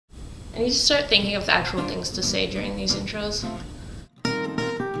I need to start thinking of actual things to say during these intros.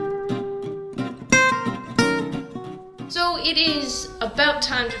 So it is about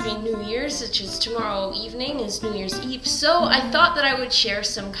time to be New Year's, which is tomorrow evening is New Year's Eve. So I thought that I would share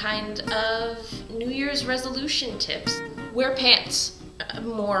some kind of New Year's resolution tips. Wear pants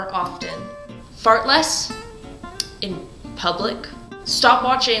more often. Fart less in public. Stop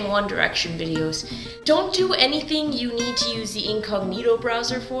watching One Direction videos. Don't do anything you need to use the incognito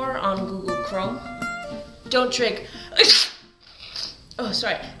browser for on Google Chrome. Don't drink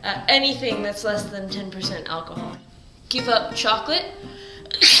anything that's less than 10% alcohol. Give up chocolate.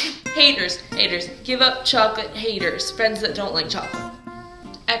 Haters. Give up chocolate haters. Friends that don't like chocolate.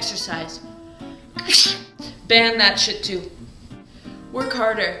 Exercise. Ban that shit too. Work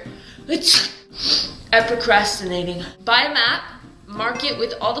harder at procrastinating. Buy a map, mark it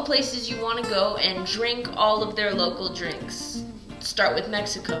with all the places you want to go, and drink all of their local drinks. Start with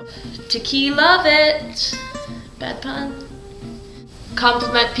Mexico. Tequila it. Bad pun.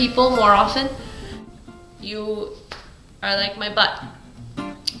 Compliment people more often. You are like my butt.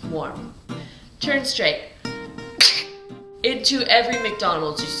 Warm. Turn straight. Into every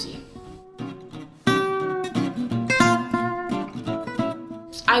McDonald's you see.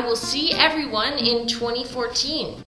 I will see everyone in 2014.